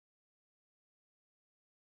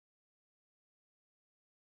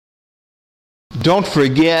Don't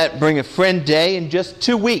forget, Bring a Friend Day in just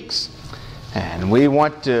 2 weeks. And we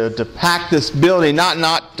want to pack this building,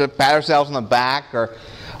 not to pat ourselves on the back or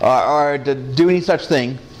to do any such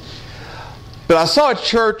thing. But I saw a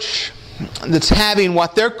church that's having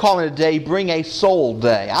what they're calling today Bring a Soul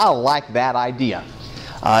Day. I like that idea.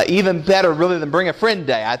 Even better, really, than Bring a Friend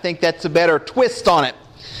Day. I think that's a better twist on it.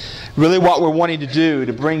 Really what we're wanting to do,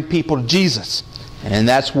 to bring people to Jesus. And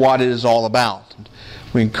that's what it is all about.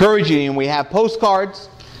 We encourage you, and we have postcards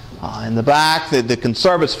in the back that can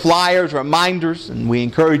serve as flyers, reminders, and we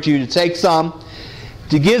encourage you to take some,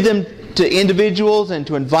 to give them to individuals and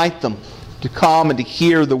to invite them to come and to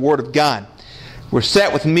hear the Word of God. We're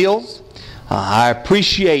set with meals. I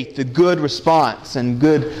appreciate the good response and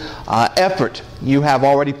good effort you have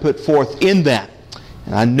already put forth in that.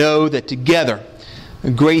 And I know that together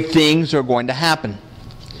great things are going to happen.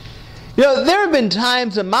 You know, there have been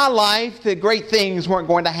times in my life that great things weren't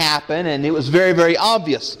going to happen, and it was very, very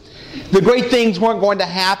obvious. The great things weren't going to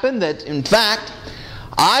happen, that in fact,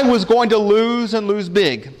 I was going to lose and lose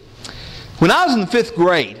big. When I was in the 5th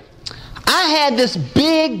grade, I had this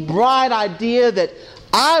big, bright idea that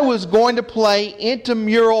I was going to play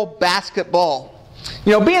intramural basketball.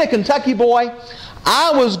 You know, being a Kentucky boy,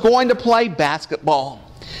 I was going to play basketball.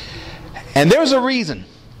 And there's a reason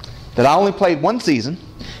that I only played 1 season,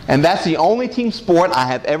 and that's the only team sport I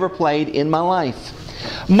have ever played in my life.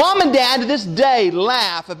 Mom and Dad to this day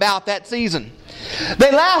laugh about that season.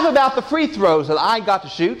 They laugh about the free throws that I got to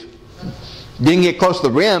shoot. Didn't get close to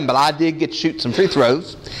the rim, but I did get to shoot some free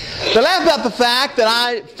throws. They laugh about the fact that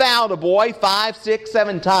I fouled a boy 5, 6,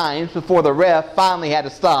 7 times before the ref finally had to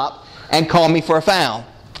stop and call me for a foul.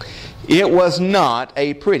 It was not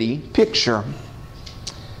a pretty picture.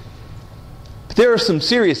 There are some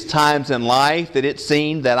serious times in life that it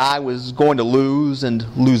seemed that I was going to lose and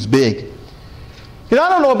lose big. You know, I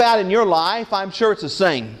don't know about in your life, I'm sure it's the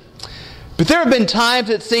same. But there have been times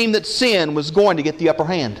it seemed that sin was going to get the upper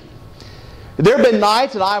hand. There have been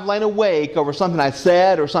nights that I've lain awake over something I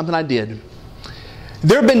said or something I did.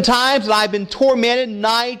 There have been times that I've been tormented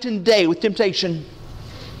night and day with temptation.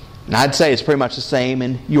 And I'd say it's pretty much the same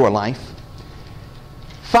in your life.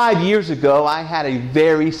 5 years ago, I had a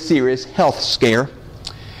very serious health scare.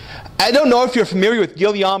 I don't know if you're familiar with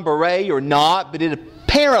Guillain-Barré or not, but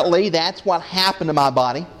apparently that's what happened to my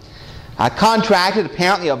body. I contracted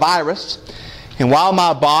apparently a virus, and while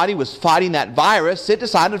my body was fighting that virus, it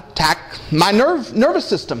decided to attack my nervous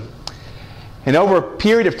system. And over a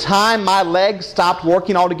period of time, my legs stopped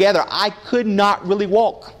working altogether. I could not really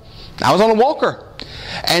walk. I was on a walker.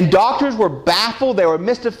 And doctors were baffled. They were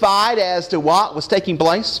mystified as to what was taking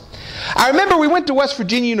place. I remember we went to West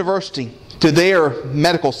Virginia University, to their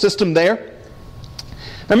medical system there.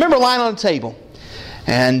 I remember lying on a table.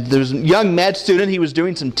 And there was a young med student. He was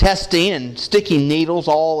doing some testing and sticking needles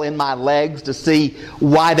all in my legs to see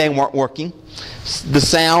why they weren't working. The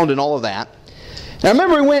sound and all of that. And I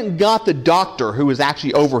remember we went and got the doctor who was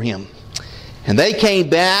actually over him. And they came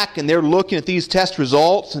back and they're looking at these test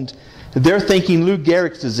results and they're thinking Lou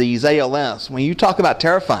Gehrig's disease, ALS. When you talk about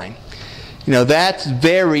terrifying, you know, that's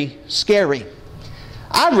very scary.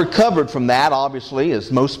 I've recovered from that, obviously,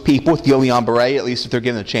 as most people with Guillain-Barré, at least if they're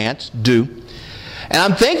given a chance, do. And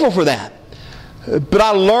I'm thankful for that. But I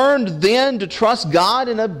learned then to trust God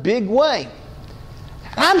in a big way.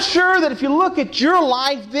 I'm sure that if you look at your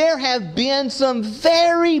life, there have been some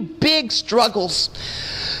very big struggles.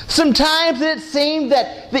 Sometimes it seemed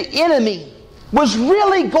that the enemy was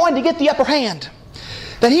really going to get the upper hand.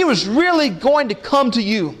 That he was really going to come to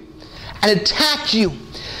you and attack you.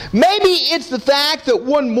 Maybe it's the fact that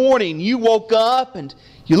one morning you woke up and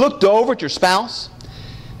you looked over at your spouse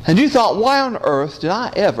and you thought, why on earth did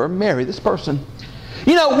I ever marry this person?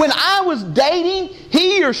 You know, when I was dating,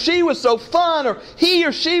 he or she was so fun, or he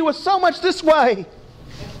or she was so much this way.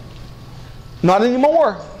 Not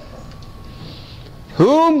anymore.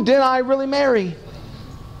 Whom did I really marry?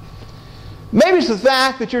 Maybe it's the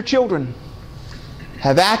fact that your children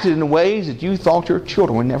have acted in ways that you thought your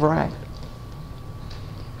children would never act.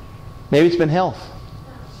 Maybe it's been health.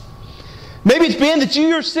 Maybe it's been that you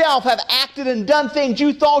yourself have acted and done things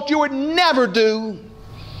you thought you would never do.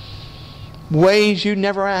 Ways you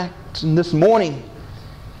never act. And this morning,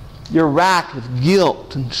 you're racked with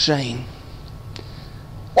guilt and shame.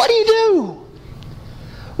 What do you do?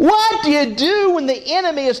 What do you do when the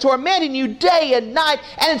enemy is tormenting you day and night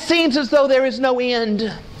and it seems as though there is no end?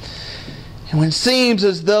 And when it seems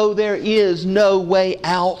as though there is no way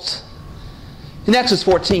out. In Exodus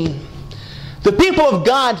 14, the people of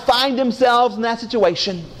God find themselves in that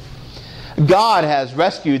situation. God has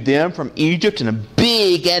rescued them from Egypt in a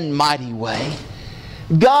big and mighty way.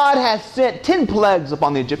 God has sent 10 plagues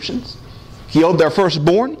upon the Egyptians, killed their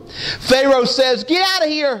firstborn. Pharaoh says, "Get out of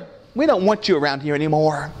here. We don't want you around here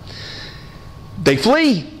anymore." They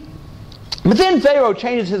flee. But then Pharaoh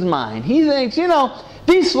changes his mind. He thinks,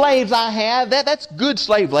 these slaves I have, that's good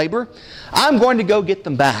slave labor. I'm going to go get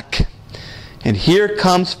them back. And here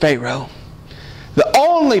comes Pharaoh. The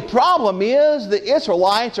only problem is the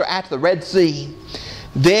Israelites are at the Red Sea.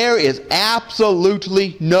 There is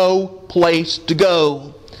absolutely no place to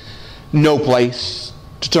go. No place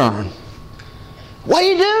to turn. What do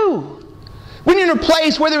you do when you're in a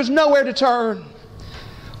place where there's nowhere to turn?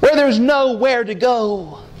 Where there's nowhere to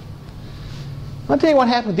go? I'll tell you what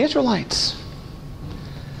happened with the Israelites.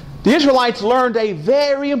 The Israelites learned a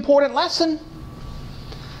very important lesson.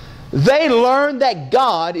 They learned that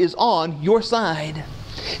God is on your side.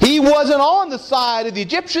 He wasn't on the side of the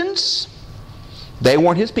Egyptians. They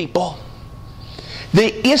weren't His people.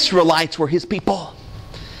 The Israelites were His people.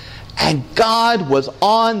 And God was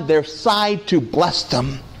on their side to bless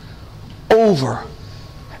them over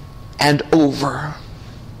and over.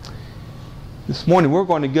 This morning we're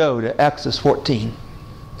going to go to Exodus 14.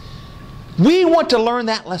 We want to learn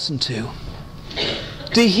that lesson too.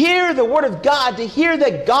 To hear the Word of God, to hear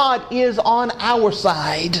that God is on our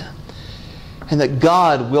side and that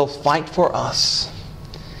God will fight for us.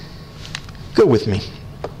 Go with me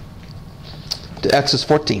to Exodus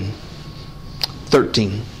 14,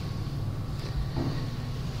 13.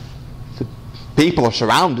 The people are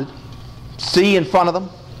surrounded. Sea in front of them.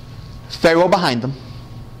 Pharaoh behind them.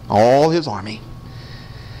 All his army.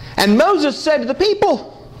 And Moses said to the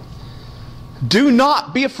people, "Do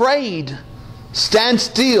not be afraid. Stand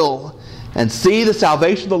still and see the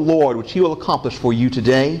salvation of the Lord, which He will accomplish for you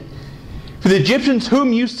today. For the Egyptians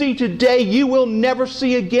whom you see today, you will never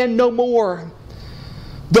see again no more.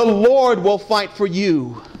 The Lord will fight for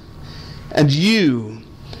you, and you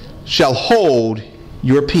shall hold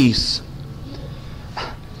your peace."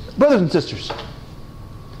 Brothers and sisters,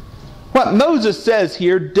 what Moses says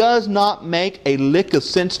here does not make a lick of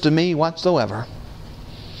sense to me whatsoever.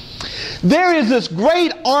 There is this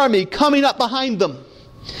great army coming up behind them.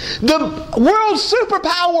 The world's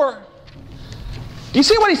superpower. Do you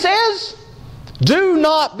see what he says? Do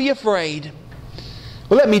not be afraid.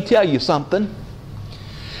 Well, let me tell you something.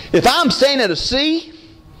 If I'm standing at a sea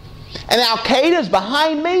and Al-Qaeda's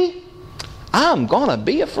behind me, I'm going to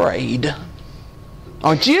be afraid.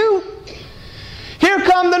 Aren't you? Here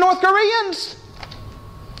come the North Koreans.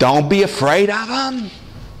 Don't be afraid of them.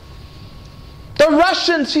 The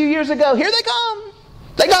Russians a few years ago, here they come.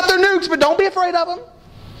 They got their nukes, but don't be afraid of them.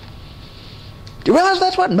 Do you realize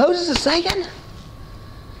that's what Moses is saying?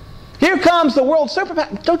 Here comes the world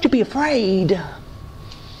superpower. Don't you be afraid.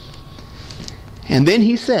 And then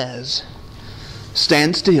he says,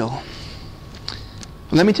 stand still.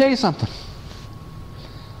 Let me tell you something.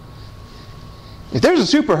 If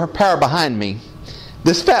there's a superpower behind me,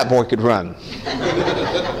 this fat boy could run.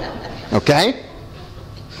 Okay?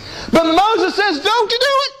 But Moses says, don't you do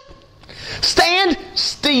it. Stand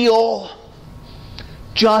still.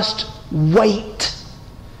 Just wait.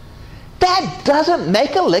 That doesn't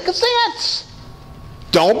make a lick of sense.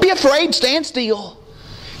 Don't be afraid, stand still.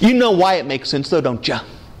 You know why it makes sense though, don't you?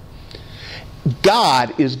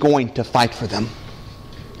 God is going to fight for them.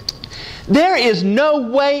 There is no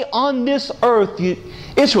way on this earth you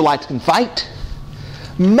Israelites can fight.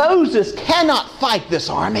 Moses cannot fight this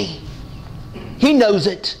army. He knows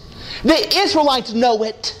it. The Israelites know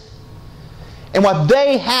it. And what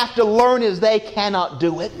they have to learn is they cannot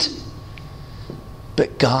do it.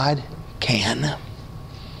 But God can.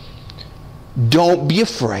 Don't be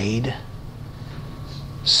afraid.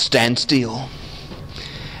 Stand still.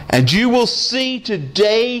 And you will see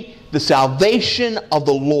today the salvation of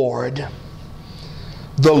the Lord.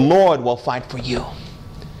 The Lord will fight for you.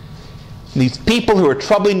 These people who are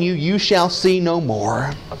troubling you, you shall see no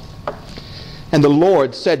more. And the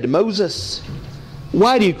Lord said to Moses,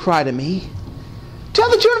 why do you cry to me? Tell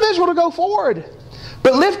the children of Israel to go forward.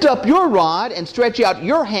 But lift up your rod and stretch out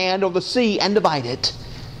your hand over the sea and divide it.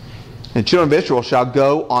 And the children of Israel shall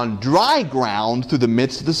go on dry ground through the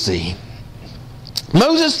midst of the sea.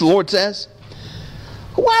 Moses, the Lord says,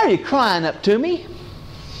 why are you crying up to me?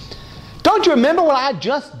 Don't you remember what I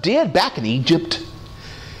just did back in Egypt?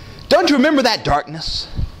 Don't you remember that darkness?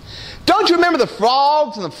 Don't you remember the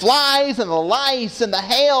frogs and the flies and the lice and the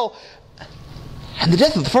hail and the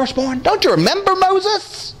death of the firstborn? Don't you remember,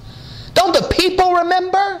 Moses? Don't the people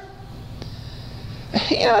remember?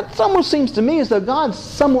 You know, it almost seems to me as though God's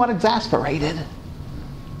somewhat exasperated.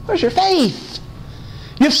 Where's your faith?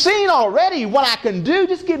 You've seen already what I can do.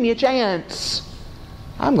 Just give me a chance.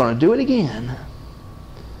 I'm going to do it again.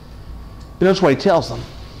 But notice what he tells them.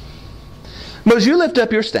 Moses, you lift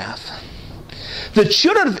up your staff. The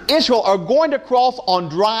children of Israel are going to cross on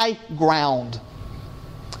dry ground.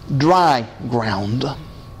 Dry ground.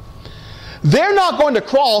 They're not going to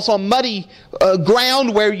cross on muddy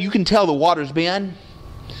ground where you can tell the water's been.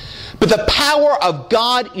 But the power of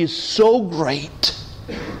God is so great.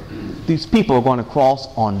 These people are going to cross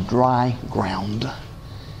on dry ground.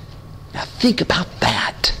 Now think about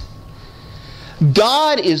that.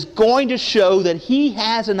 God is going to show that He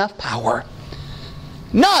has enough power,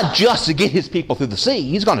 not just to get His people through the sea.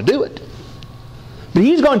 He's going to do it. But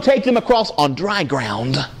He's going to take them across on dry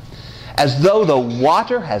ground, as though the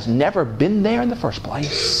water has never been there in the first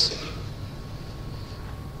place.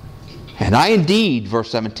 And I indeed, verse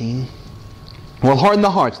 17, will harden the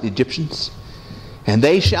hearts of the Egyptians, and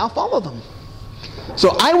they shall follow them.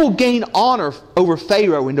 So I will gain honor over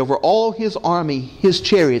Pharaoh and over all his army, his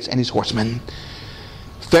chariots, and his horsemen.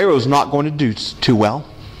 Pharaoh's not going to do too well.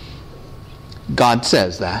 God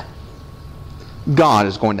says that. God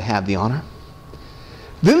is going to have the honor.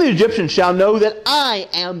 Then the Egyptians shall know that I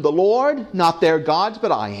am the Lord, not their gods,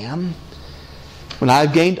 but I am, when I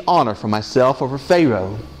have gained honor for myself over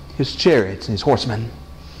Pharaoh, his chariots, and his horsemen.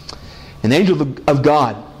 And the angel of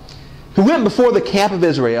God, who went before the camp of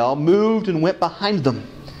Israel, moved and went behind them.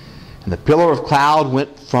 And the pillar of cloud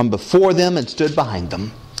went from before them and stood behind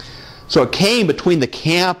them. So it came between the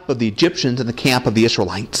camp of the Egyptians and the camp of the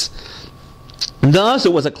Israelites. And thus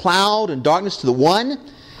it was a cloud and darkness to the one,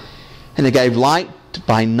 and it gave light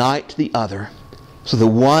by night to the other. So the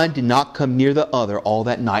one did not come near the other all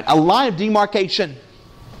that night. A line of demarcation.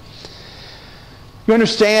 You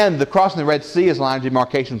understand the crossing the Red Sea is a line of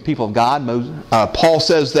demarcation of the people of God. Paul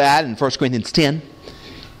says that in 1 Corinthians 10.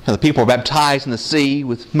 The people were baptized in the sea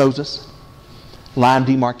with Moses. Line of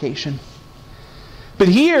demarcation. But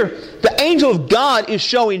here, the angel of God is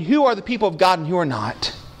showing who are the people of God and who are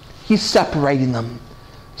not. He's separating them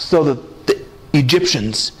so that the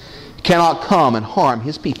Egyptians cannot come and harm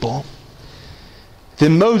His people.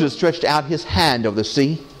 Then Moses stretched out his hand over the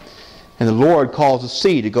sea, and the Lord caused the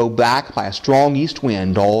sea to go back by a strong east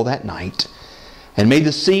wind all that night, and made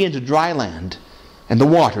the sea into dry land, and the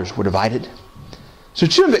waters were divided. So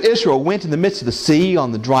the children of Israel went in the midst of the sea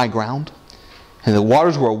on the dry ground, and the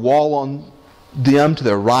waters were a wall on them to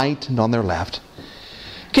their right and on their left.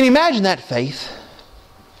 Can you imagine that faith?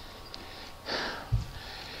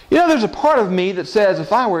 You know, there's a part of me that says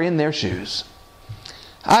if I were in their shoes,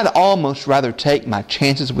 I'd almost rather take my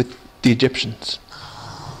chances with the Egyptians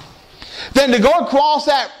than to go across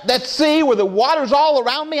that sea where the water's all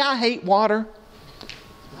around me. I hate water.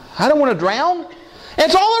 I don't want to drown. And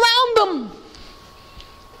it's all around them,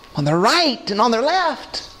 on their right and on their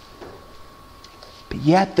left. But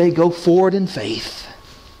yet they go forward in faith.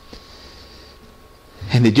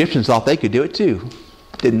 And the Egyptians thought they could do it too,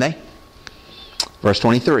 didn't they? Verse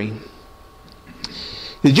 23.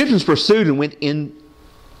 The Egyptians pursued and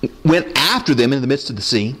went after them in the midst of the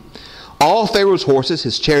sea, all Pharaoh's horses,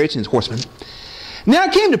 his chariots, and his horsemen. Now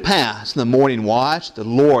it came to pass in the morning watch, the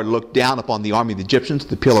Lord looked down upon the army of the Egyptians,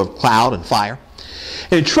 the pillar of cloud and fire,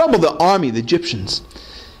 and it troubled the army of the Egyptians,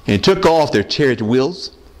 and it took off their chariot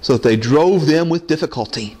wheels, so that they drove them with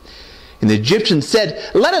difficulty. And the Egyptians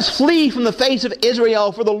said, "Let us flee from the face of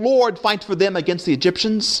Israel, for the Lord fights for them against the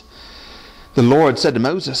Egyptians." The Lord said to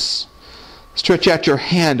Moses, "Stretch out your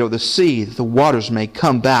hand over the sea, that the waters may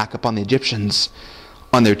come back upon the Egyptians,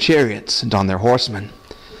 on their chariots and on their horsemen."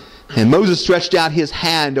 And Moses stretched out his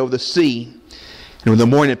hand over the sea, and when the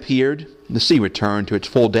morning appeared, the sea returned to its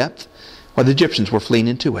full depth, while the Egyptians were fleeing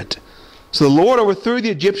into it. So the Lord overthrew the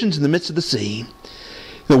Egyptians in the midst of the sea.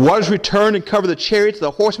 The waters returned and covered the chariots,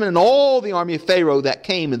 the horsemen, and all the army of Pharaoh that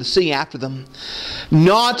came to the sea after them.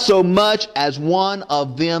 Not so much as one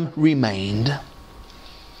of them remained.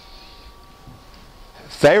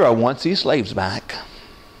 Pharaoh wants these slaves back.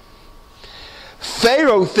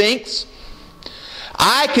 Pharaoh thinks,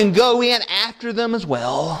 I can go in after them as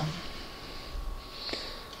well.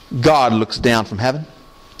 God looks down from heaven.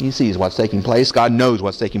 He sees what's taking place. God knows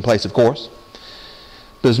what's taking place, of course.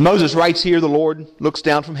 But as Moses writes here, the Lord looks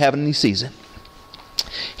down from heaven and He sees it.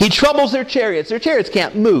 He troubles their chariots. Their chariots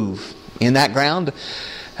can't move in that ground.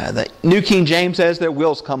 The New King James says their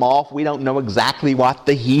wheels come off. We don't know exactly what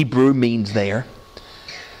the Hebrew means there.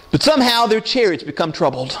 But somehow their chariots become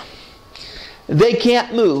troubled. They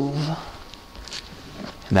can't move.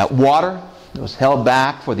 And that water that was held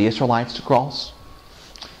back for the Israelites to cross,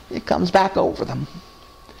 it comes back over them.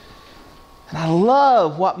 And I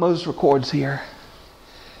love what Moses records here.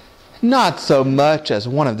 Not so much as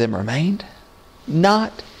one of them remained.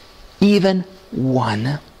 Not even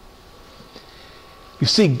one. You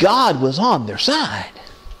see, God was on their side.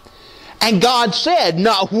 And God said,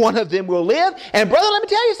 not one of them will live. And brother, let me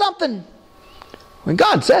tell you something. When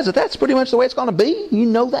God says it, that's pretty much the way it's going to be. You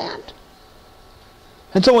know that.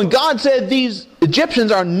 And so when God said these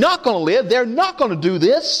Egyptians are not going to live, they're not going to do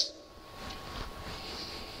this,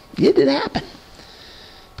 it did happen.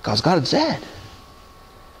 Because God had said.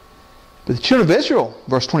 But the children of Israel,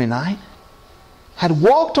 verse 29, had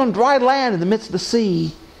walked on dry land in the midst of the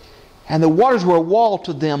sea, and the waters were a wall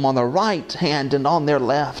to them on their right hand and on their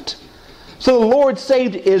left. So the Lord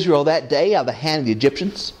saved Israel that day out of the hand of the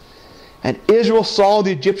Egyptians. And Israel saw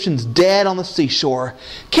the Egyptians dead on the seashore.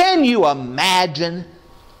 Can you imagine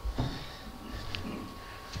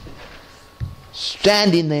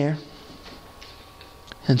standing there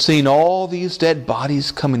and seeing all these dead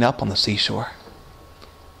bodies coming up on the seashore?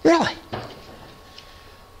 Really?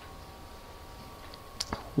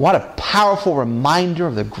 What a powerful reminder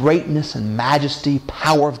of the greatness and majesty,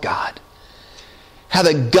 power of God. How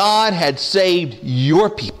that God had saved your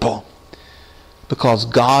people because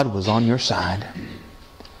God was on your side.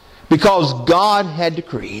 Because God had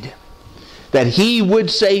decreed that He would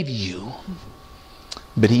save you,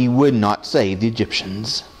 but He would not save the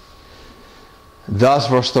Egyptians. Thus,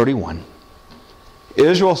 verse 31,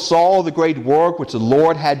 Israel saw the great work which the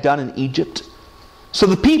Lord had done in Egypt. So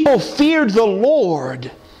the people feared the Lord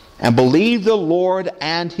and believed the Lord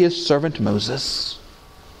and His servant Moses.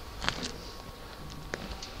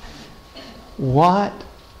 What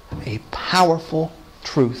a powerful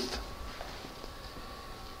truth.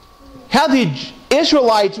 How the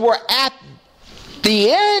Israelites were at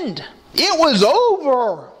the end. It was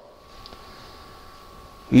over.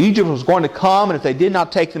 Egypt was going to come, and if they did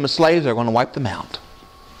not take them as slaves, they were going to wipe them out.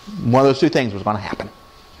 One of those two things was going to happen.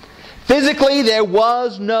 Physically, there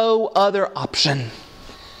was no other option.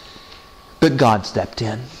 But God stepped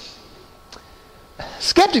in.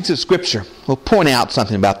 Skeptics of Scripture will point out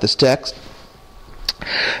something about this text.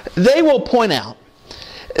 They will point out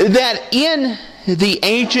that in the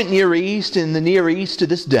ancient Near East, in the Near East to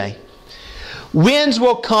this day, winds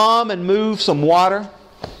will come and move some water,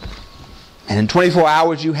 and in 24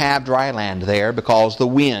 hours you have dry land there because the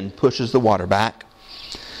wind pushes the water back.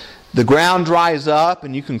 The ground dries up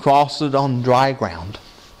and you can cross it on dry ground.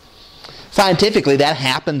 Scientifically, that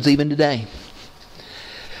happens even today.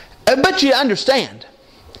 But you understand,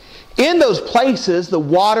 in those places the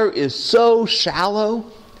water is so shallow,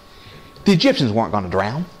 the Egyptians weren't going to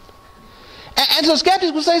drown. And so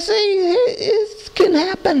skeptics will say, see, it can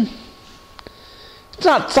happen. It's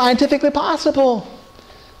not scientifically possible.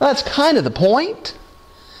 That's kind of the point.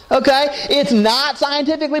 Okay? It's not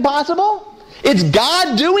scientifically possible. It's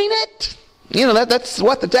God doing it. You know, that's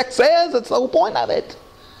what the text says. That's the whole point of it.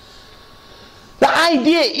 The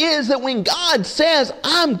idea is that when God says,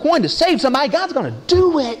 I'm going to save somebody, God's going to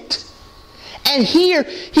do it. And here,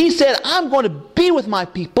 He said, I'm going to be with my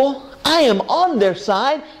people. I am on their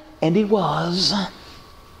side. And He was.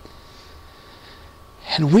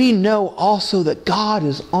 And we know also that God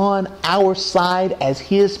is on our side as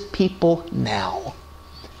His people now.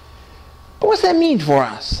 But what's that mean for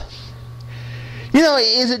us? You know,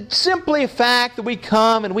 is it simply a fact that we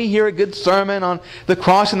come and we hear a good sermon on the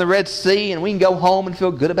crossing the Red Sea and we can go home and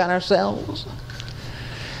feel good about ourselves?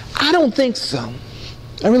 I don't think so.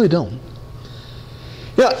 I really don't.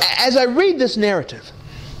 You know, as I read this narrative,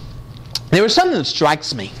 there was something that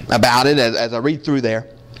strikes me about it as I read through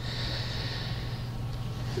there.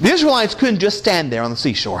 The Israelites couldn't just stand there on the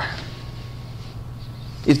seashore.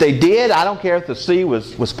 If they did, I don't care if the sea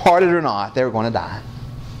was parted or not, they were going to die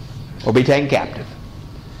or be taken captive.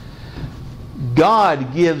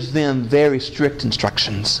 God gives them very strict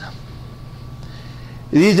instructions.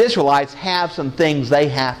 These Israelites have some things they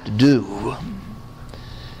have to do.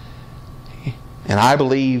 And I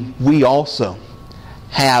believe we also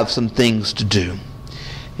have some things to do.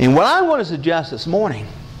 And what I want to suggest this morning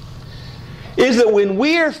is that when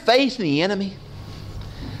we're facing the enemy,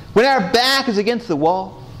 when our back is against the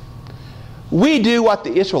wall, we do what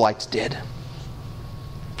the Israelites did.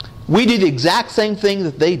 We did the exact same thing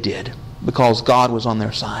that they did because God was on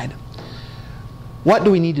their side. What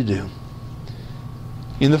do we need to do?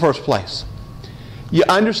 In the first place, you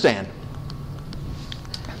understand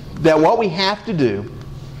that what we have to do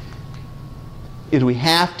is we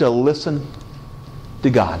have to listen to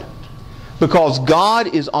God. Because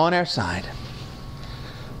God is on our side,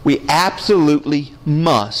 we absolutely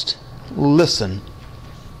must listen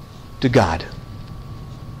to God.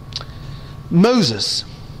 Moses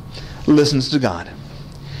listens to God.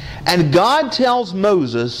 And God tells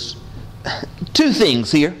Moses two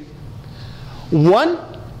things here. One,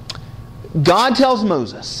 God tells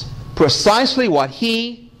Moses precisely what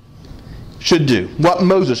he should do, what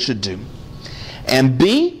Moses should do. And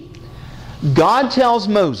B, God tells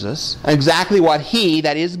Moses exactly what he,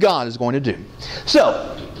 that is God, is going to do.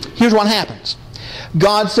 So, here's what happens.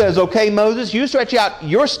 God says, okay, Moses, you stretch out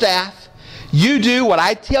your staff, you do what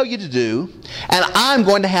I tell you to do, and I'm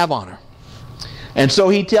going to have honor. And so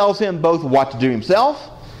he tells him both what to do himself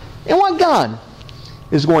and what God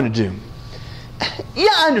is going to do. Yeah,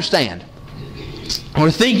 I understand. We're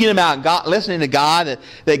thinking about God, listening to God,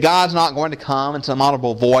 that God's not going to come in some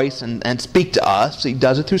audible voice and speak to us. He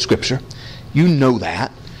does it through Scripture. You know that.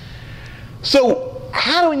 So,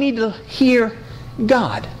 how do we need to hear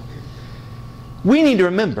God? We need to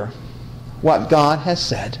remember what God has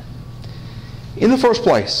said. In the first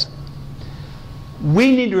place,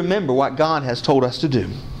 we need to remember what God has told us to do.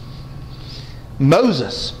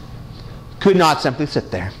 Moses could not simply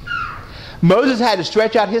sit there. Moses had to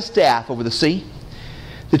stretch out his staff over the sea.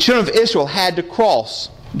 The children of Israel had to cross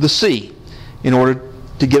the sea in order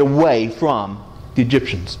to get away from the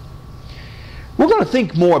Egyptians. We're going to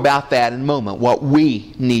think more about that in a moment, what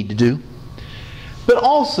we need to do. But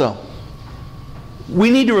also, we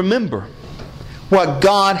need to remember what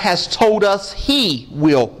God has told us He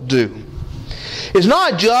will do. It's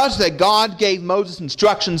not just that God gave Moses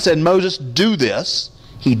instructions, said, Moses, do this.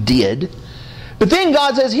 He did. But then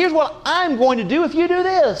God says, here's what I'm going to do if you do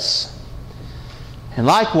this. And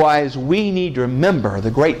likewise, we need to remember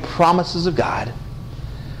the great promises of God.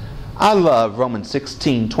 I love Romans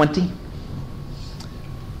 16:20.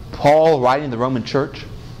 Paul, writing to the Roman church,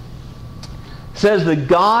 says, the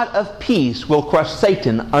God of peace will crush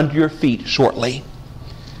Satan under your feet shortly.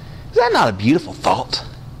 Is that not a beautiful thought?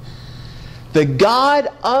 The God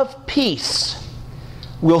of peace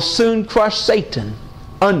will soon crush Satan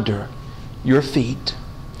under your feet.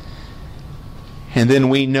 And then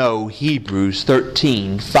we know Hebrews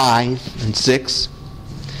 13:5 and 6.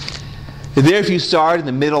 There, if you start in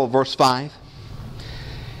the middle of verse 5,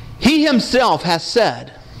 He Himself has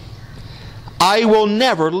said, I will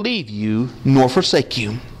never leave you nor forsake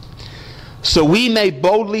you. So we may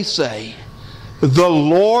boldly say, the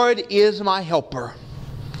Lord is my helper.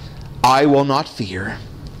 I will not fear.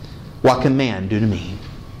 What can man do to me?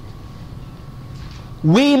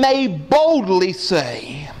 We may boldly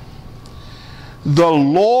say, the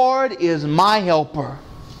Lord is my helper.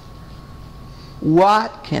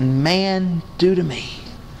 What can man do to me?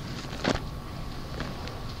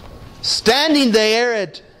 Standing there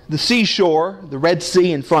at the seashore, the Red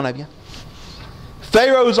Sea in front of you,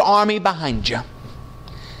 Pharaoh's army behind you,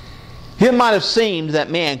 it might have seemed that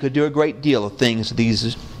man could do a great deal of things to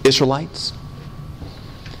these Israelites.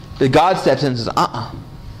 But God steps in and says,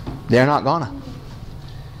 they're not gonna.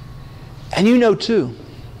 And you know too,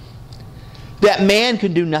 that man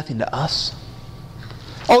can do nothing to us.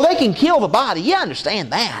 Oh, they can kill the body. Yeah, I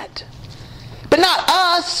understand that. But not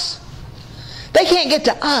us. They can't get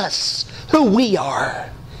to us, who we are.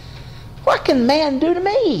 What can man do to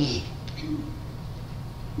me?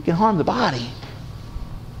 You can harm the body.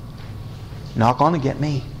 Not going to get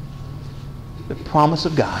me. The promise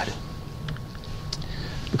of God.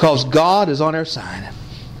 Because God is on our side,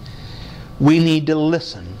 we need to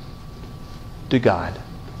listen to God.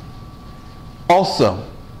 Also,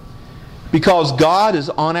 because God is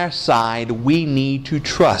on our side, we need to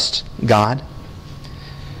trust God.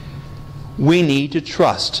 We need to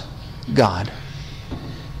trust God.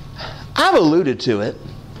 I've alluded to it,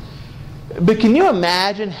 but can you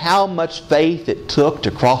imagine how much faith it took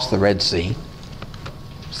to cross the Red Sea?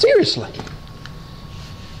 Seriously.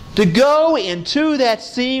 To go into that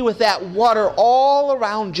sea with that water all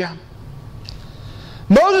around you.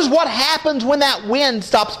 Moses, what happens when that wind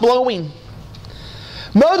stops blowing?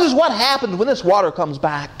 Moses, what happens when this water comes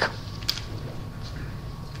back?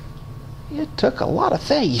 It took a lot of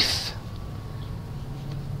faith.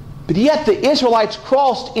 But yet the Israelites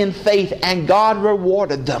crossed in faith and God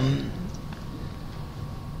rewarded them.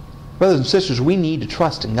 Brothers and sisters, we need to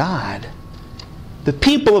trust in God. The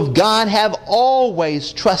people of God have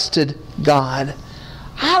always trusted God.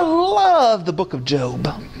 I love the book of Job.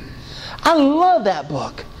 I love that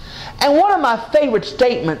book. And one of my favorite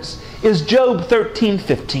statements is Job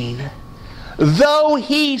 13:15. Though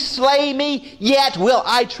he slay me, yet will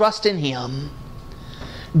I trust in him.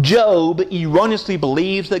 Job erroneously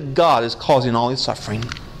believes that God is causing all his suffering.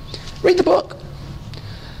 Read the book.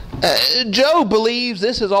 Job believes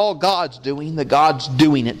this is all God's doing, that God's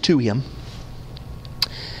doing it to him.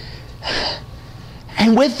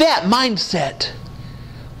 And with that mindset,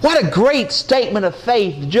 what a great statement of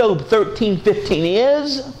faith Job 13:15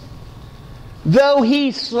 is. Though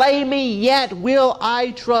he slay me, yet will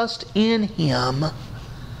I trust in him.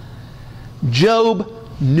 Job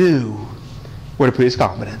knew where to put his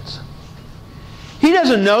confidence. He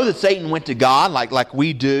doesn't know that Satan went to God like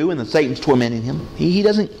we do and that Satan's tormenting him. He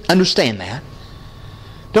doesn't understand that.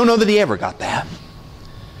 Don't know that he ever got that.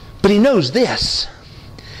 But he knows this,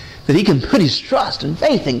 that he can put his trust and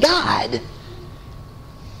faith in God.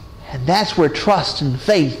 And that's where trust and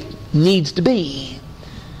faith needs to be.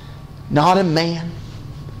 Not in man,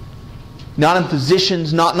 not in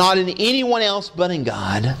physicians, not in anyone else but in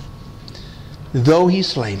God. Though he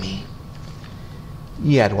slay me,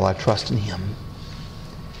 yet will I trust in him.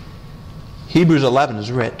 Hebrews 11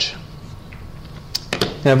 is rich.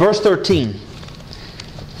 Now verse 13,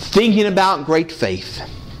 thinking about great faith,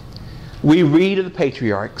 we read of the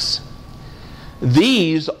patriarchs.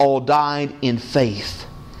 These all died in faith,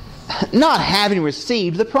 not having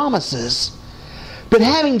received the promises, but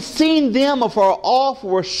having seen them afar off,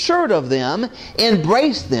 were assured of them,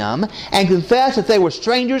 embraced them, and confessed that they were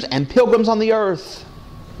strangers and pilgrims on the earth.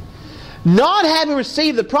 Not having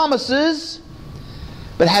received the promises,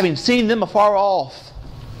 but having seen them afar off.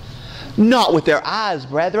 Not with their eyes,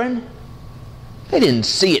 brethren. They didn't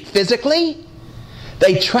see it physically.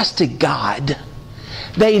 They trusted God.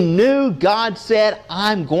 They knew God said,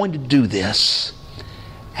 I'm going to do this.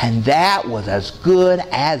 And that was as good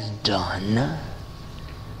as done.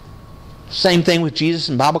 Same thing with Jesus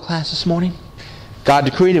in Bible class this morning. God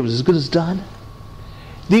decreed it was as good as done.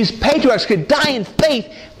 These patriarchs could die in faith,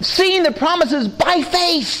 seeing the promises by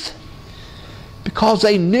faith, because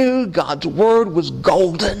they knew God's word was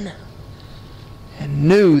golden and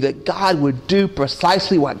knew that God would do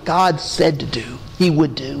precisely what God said to do. He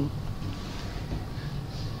would do.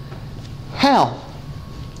 How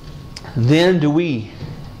then do we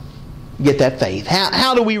get that faith?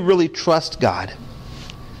 How do we really trust God?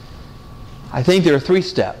 I think there are 3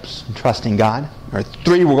 steps in trusting God, or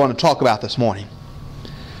 3 we're going to talk about this morning.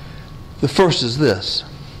 The first is this.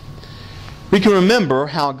 We can remember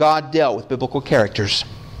how God dealt with biblical characters.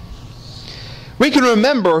 We can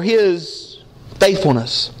remember His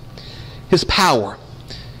faithfulness, His power,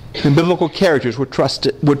 when biblical characters were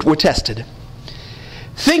tested.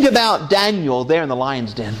 Think about Daniel there in the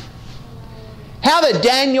lion's den. How that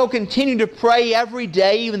Daniel continued to pray every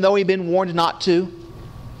day even though he'd been warned not to.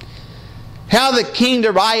 How that King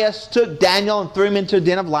Darius took Daniel and threw him into a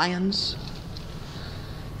den of lions.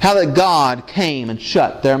 How that God came and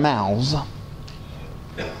shut their mouths.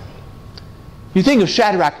 You think of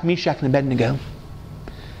Shadrach, Meshach, and Abednego,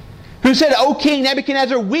 who said, O King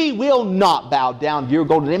Nebuchadnezzar, we will not bow down to your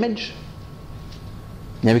golden image.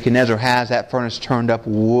 Nebuchadnezzar has that furnace turned up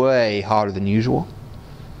way hotter than usual.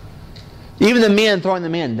 Even the men throwing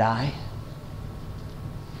them in die.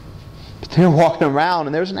 But they're walking around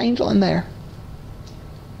and there's an angel in there.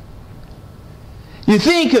 You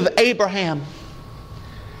think of Abraham,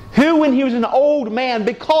 who when he was an old man,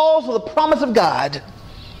 because of the promise of God,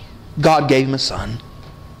 God gave him a son.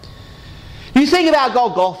 You think about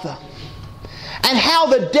Golgotha and how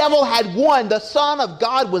the devil had won. The Son of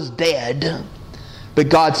God was dead. But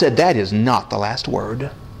God said, that is not the last word.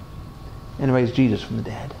 And raised Jesus from the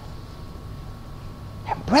dead.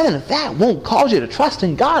 And brethren, if that won't cause you to trust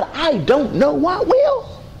in God, I don't know what will.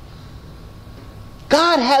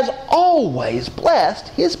 God has always blessed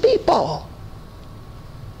His people.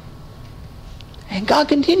 And God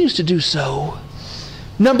continues to do so.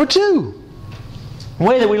 Number 2, the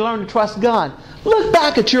way that we learn to trust God. Look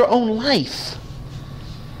back at your own life.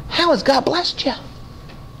 How has God blessed you?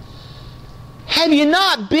 Have you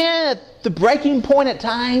not been at the breaking point at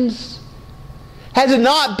times? Has it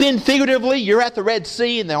not been figuratively, you're at the Red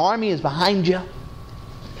Sea and the army is behind you?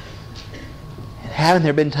 And haven't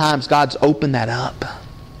there been times God's opened that up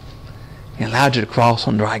and allowed you to cross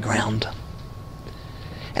on dry ground?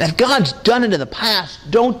 And if God's done it in the past,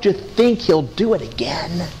 don't you think He'll do it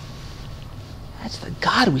again? That's the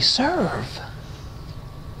God we serve.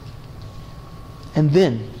 And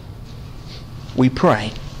then we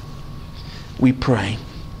pray. We pray.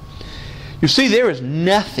 You see, there is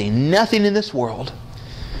nothing in this world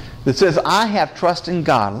that says I have trust in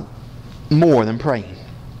God more than praying.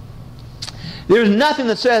 There's nothing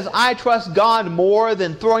that says I trust God more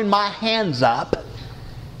than throwing my hands up,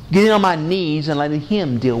 getting on my knees and letting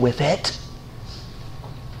Him deal with it.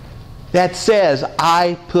 That says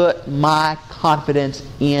I put my confidence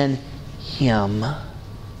in Him. Are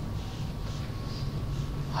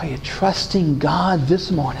you trusting God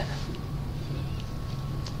this morning?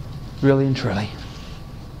 Really and truly.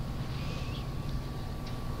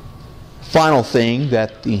 Final thing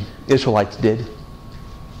that the Israelites did.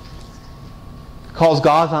 Because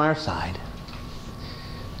God's on our side,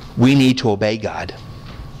 we need to obey God.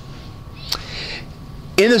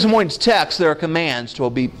 In this morning's text, there are commands to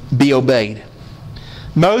be obeyed.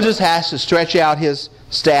 Moses has to stretch out his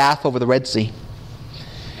staff over the Red Sea.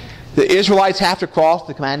 The Israelites have to cross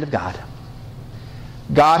the command of God.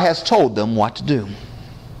 God has told them what to do.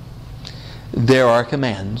 There are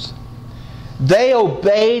commands. They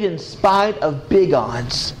obeyed in spite of big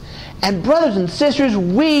odds. And brothers and sisters,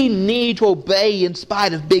 we need to obey in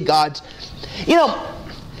spite of big odds. You know,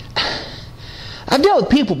 I've dealt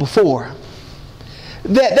with people before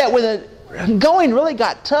that when the going really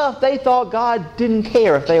got tough, they thought God didn't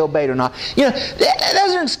care if they obeyed or not. You know,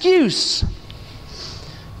 that's an excuse.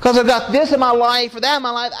 Because I've got this in my life or that in my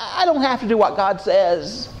life, I don't have to do what God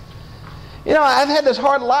says. You know, I've had this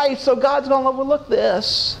hard life, so God's going to overlook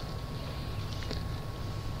this.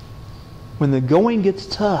 When the going gets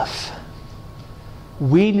tough,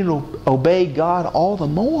 we need to obey God all the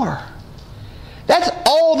more. That's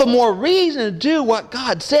all the more reason to do what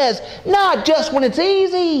God says, not just when it's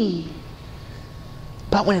easy,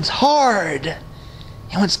 but when it's hard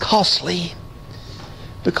and when it's costly.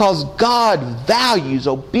 Because God values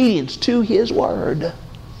obedience to His Word.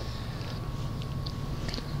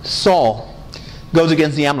 Saul goes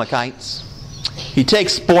against the Amalekites. He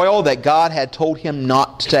takes spoil that God had told him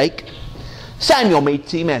not to take. Samuel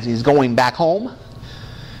meets him as he's going back home.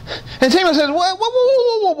 And Samuel says,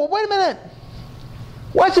 whoa, wait a minute.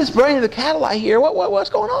 What's this burning of the cattle I hear? What's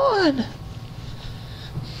going on?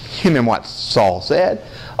 You remember what Saul said?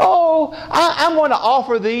 Oh, I'm going to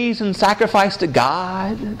offer these in sacrifice to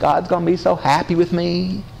God. God's going to be so happy with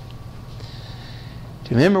me. Do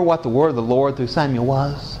you remember what the word of the Lord through Samuel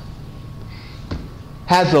was?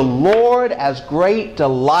 Has the Lord as great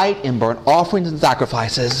delight in burnt offerings and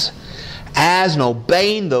sacrifices as in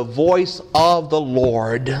obeying the voice of the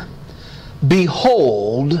Lord?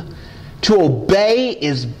 Behold, to obey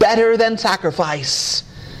is better than sacrifice,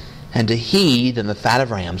 and to heed than the fat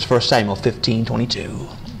of rams. 1 Samuel 15:22.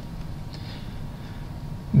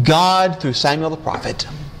 God, through Samuel the prophet,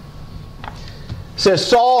 says,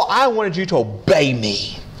 Saul, I wanted you to obey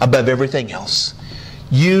me above everything else.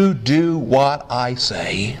 You do what I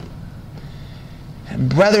say.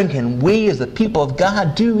 And brethren, can we as the people of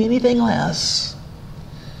God do anything less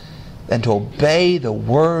than to obey the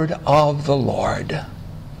word of the Lord?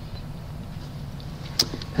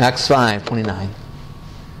 Acts 5:29.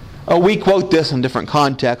 Oh, we quote this in different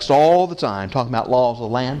contexts all the time, talking about laws of the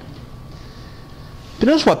land. But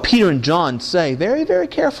notice what Peter and John say very, very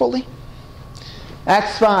carefully.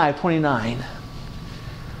 Acts 5:29.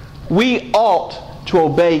 We ought to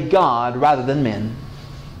obey God rather than men.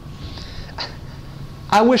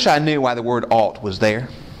 I wish I knew why the word ought was there.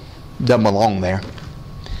 It doesn't belong there.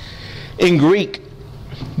 In Greek,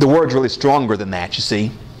 the word's really stronger than that, you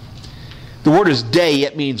see. The word is dei.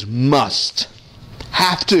 It means must.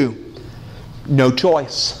 Have to. No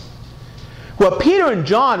choice. What Peter and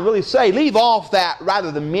John really say, leave off that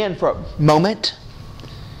rather than men for a moment.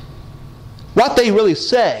 What they really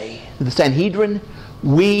say to the Sanhedrin,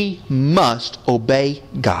 we must obey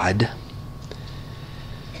God.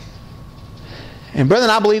 And brethren,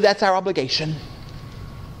 I believe that's our obligation.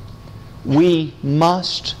 We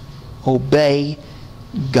must obey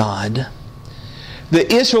God. The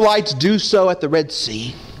Israelites do so at the Red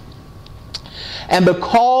Sea. And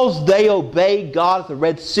because they obey God at the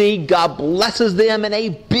Red Sea, God blesses them in a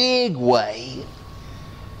big way.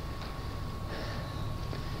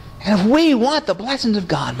 And if we want the blessings of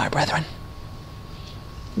God, my brethren,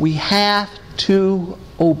 we have to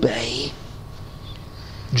obey.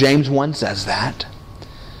 James 1 says that.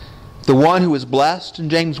 The one who is blessed in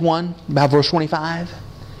James 1, about verse 25,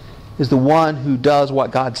 is the one who does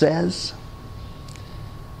what God says.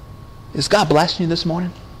 Is God blessing you this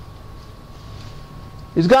morning?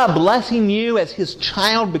 Is God blessing you as His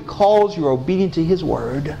child because you're obedient to His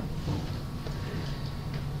Word?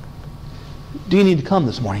 Do you need to come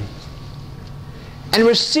this morning and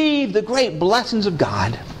receive the great blessings of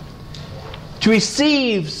God? To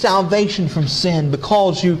receive salvation from sin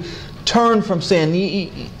because you turn from sin.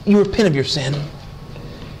 You repent of your sin. And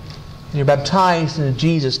you're baptized into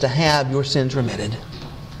Jesus to have your sins remitted.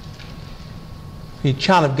 You're a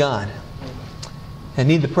child of God and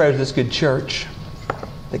need the prayers of this good church,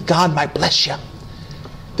 that God might bless you,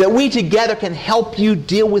 that we together can help you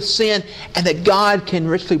deal with sin, and that God can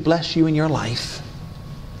richly bless you in your life.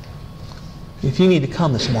 If you need to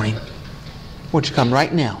come this morning, won't you come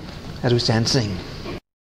right now as we stand and sing?